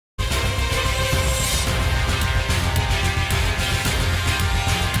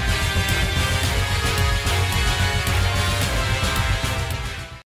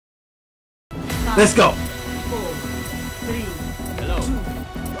Let's go. 4, 3, 2,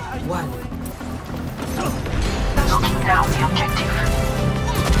 1. Locking down the objective.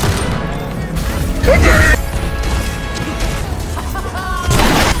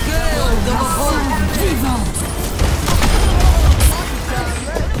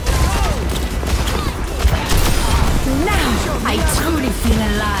 Now I truly feel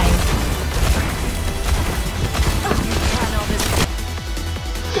alive.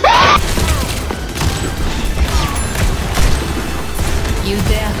 You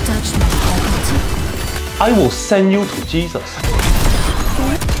dare touch my property? I will send you to Jesus.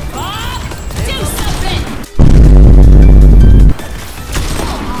 Do something!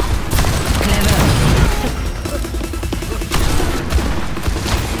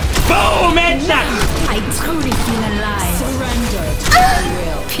 Boom! Headshot! I truly feel alive. Surrender to my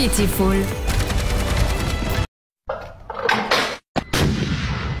will. Pitiful.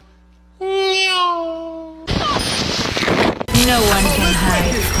 No one can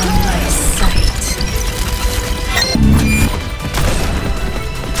hide from my sight.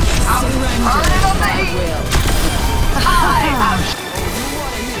 Surrender to my will.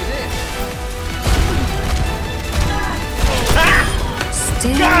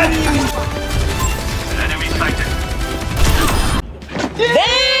 Stay Enemy sighted.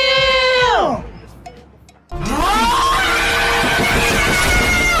 Damn!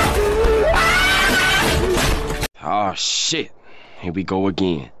 Oh shit. Here we go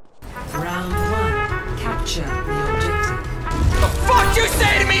again. Round 1. Capture the objective. The fuck you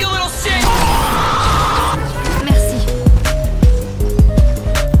say to me, you little shit? Merci.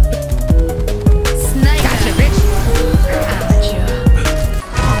 Sniper. Gotcha, bitch. Amateur.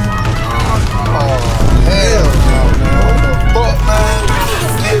 Hell no, man. What the fuck, man?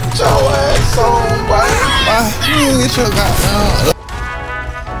 Get your ass on, boy. You get your goddamn.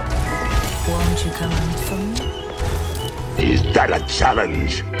 Won't you come out for me? Is that a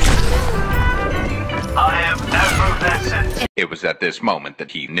challenge? I have never listened. It was at this moment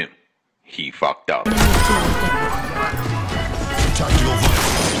that he knew. He fucked up.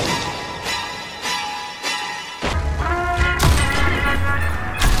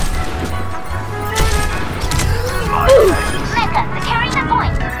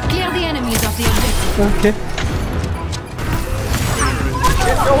 Clear the enemies of the objective. Okay.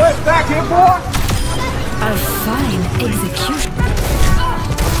 Get your ass back here, boy! A fine execution.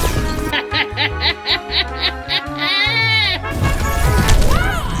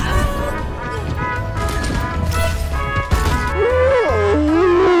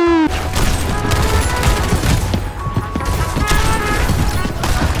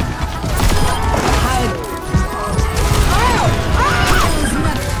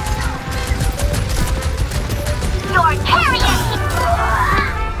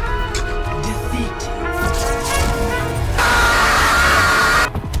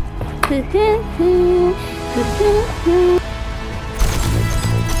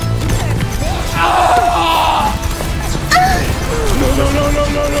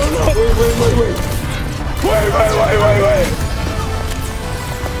 Wait.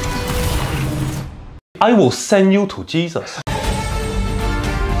 I will send you to Jesus.